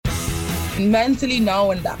Mentally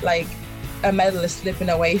knowing that like a medal is slipping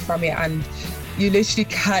away from you and you literally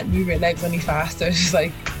can't move your legs any faster, it's just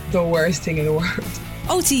like the worst thing in the world.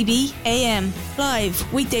 OTB AM,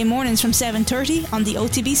 live weekday mornings from 7:30 on the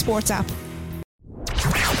OTB Sports app.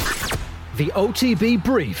 The OTB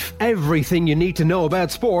Brief. Everything you need to know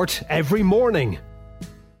about sport every morning.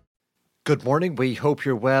 Good morning, we hope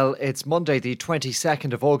you're well. It's Monday the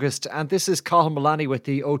 22nd of August and this is Cathal Mullaney with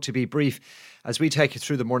the OTB Brief as we take you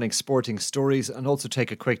through the morning's sporting stories and also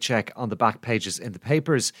take a quick check on the back pages in the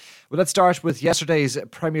papers. Well, let's start with yesterday's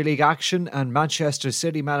Premier League action, and Manchester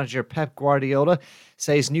City manager Pep Guardiola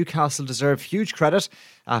says Newcastle deserve huge credit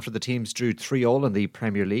after the teams drew 3-3 in the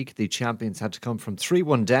Premier League. The champions had to come from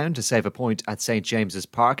 3-1 down to save a point at St James's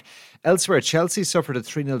Park. Elsewhere, Chelsea suffered a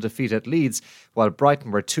 3-0 defeat at Leeds, while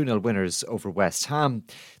Brighton were 2-0 winners over West Ham.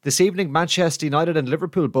 This evening, Manchester United and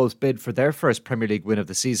Liverpool both bid for their first Premier League win of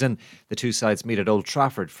the season. The two sides meet at Old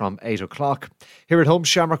Trafford from 8 o'clock. Here at home,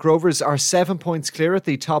 Shamrock Rovers are 7 points clear at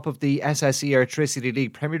the top of the SSE Airtricity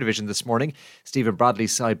League Premier Division this morning. Stephen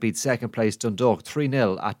Bradley's side beat second place Dundalk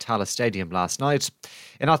 3-0 at Tallaght Stadium last night.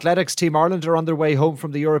 In athletics, Team Ireland are on their way home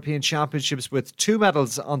from the European Championships with 2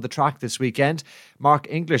 medals on the track this weekend. Mark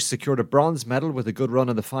English secured a bronze medal with a good run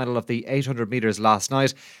in the final of the 800 metres last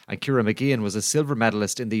night, and Ciara McGeehan was a silver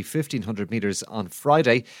medalist in the 1500 metres on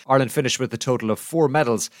Friday. Ireland finished with a total of 4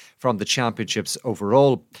 medals from the championships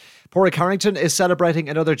overall. Porrick Harrington is celebrating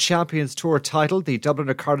another Champions Tour title. The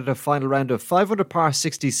Dubliner carded a final round of 500 par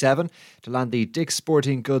 67 to land the Dick's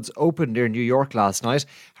Sporting Goods Open near New York last night.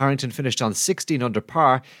 Harrington finished on 16 under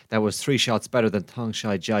par. That was 3 shots better than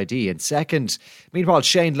Thongshai Jaidi in second. Meanwhile,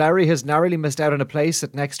 Shane Lowry has narrowly missed out on a place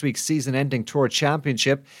at next week's season-ending Tour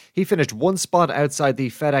Championship. He finished 1 spot outside the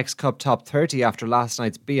FedEx Cup top 30 after last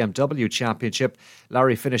night's BMW Championship.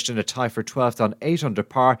 Lowry finished in a tie for 12th on 8 under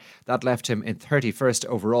par. That left him in 31st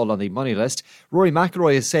overall on the money list. Rory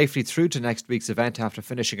McIlroy is safely through to next week's event after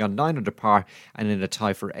finishing on 9 under par and in a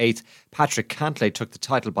tie for 8th. Patrick Cantlay took the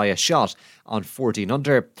title by a shot on 14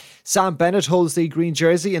 under. Sam Bennett holds the green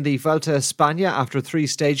jersey in the Vuelta a España after 3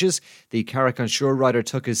 stages. The Carrick-on-Shore rider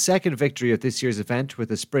took his second victory of this year's event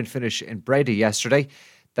with a sprint finish in Breda yesterday.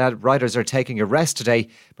 That riders are taking a rest today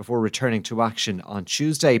before returning to action on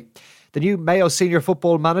Tuesday. The new Mayo senior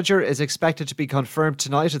football manager is expected to be confirmed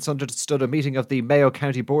tonight. It's understood a meeting of the Mayo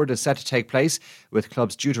County Board is set to take place, with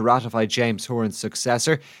clubs due to ratify James Horan's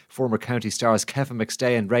successor. Former county stars Kevin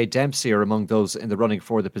McStay and Ray Dempsey are among those in the running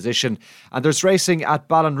for the position. And there's racing at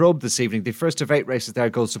Ballinrobe this evening. The first of 8 races there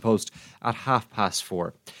goes to post at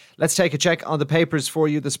 4:30. Let's take a check on the papers for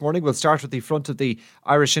you this morning. We'll start with the front of the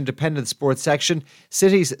Irish Independent Sports section.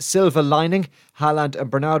 City's Silva lining, Haaland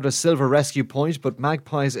and Bernardo Silva rescue point, but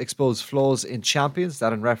Magpies expose flaws in champions.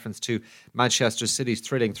 That in reference to Manchester City's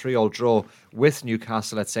thrilling 3-3 draw with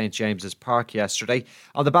Newcastle at St James's Park yesterday.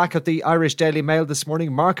 On the back of the Irish Daily Mail this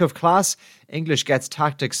morning, mark of class, English gets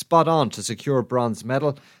tactics spot on to secure bronze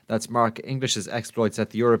medal. That's Mark English's exploits at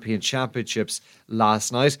the European Championships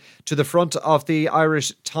last night. To the front of the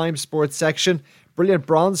Irish Times Sports section, brilliant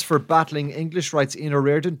bronze for battling English, writes Ian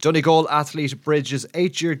O'Riordan. Donegal athlete bridges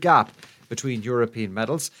 8-year gap between European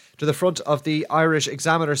medals. To the front of the Irish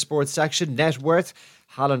Examiner Sports section, net worth,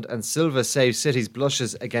 Haaland and Silva save City's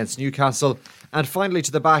blushes against Newcastle. And finally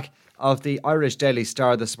to the back of the Irish Daily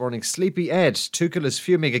Star this morning, Sleepy Ed, Tuchel is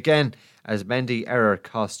fuming again as Mendy error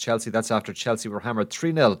cost Chelsea. That's after Chelsea were hammered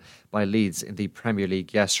 3-0 by Leeds in the Premier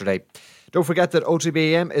League yesterday. Don't forget that OTB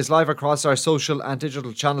AM is live across our social and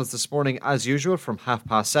digital channels this morning as usual from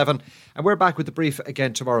 7:30. And we're back with the brief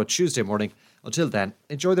again tomorrow, Tuesday morning. Until then,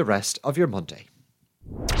 enjoy the rest of your Monday.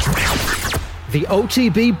 The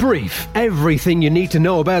OTB Brief. Everything you need to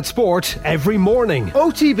know about sport every morning.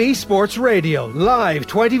 OTB Sports Radio. Live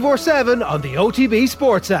 24/7 on the OTB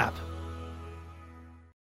Sports app.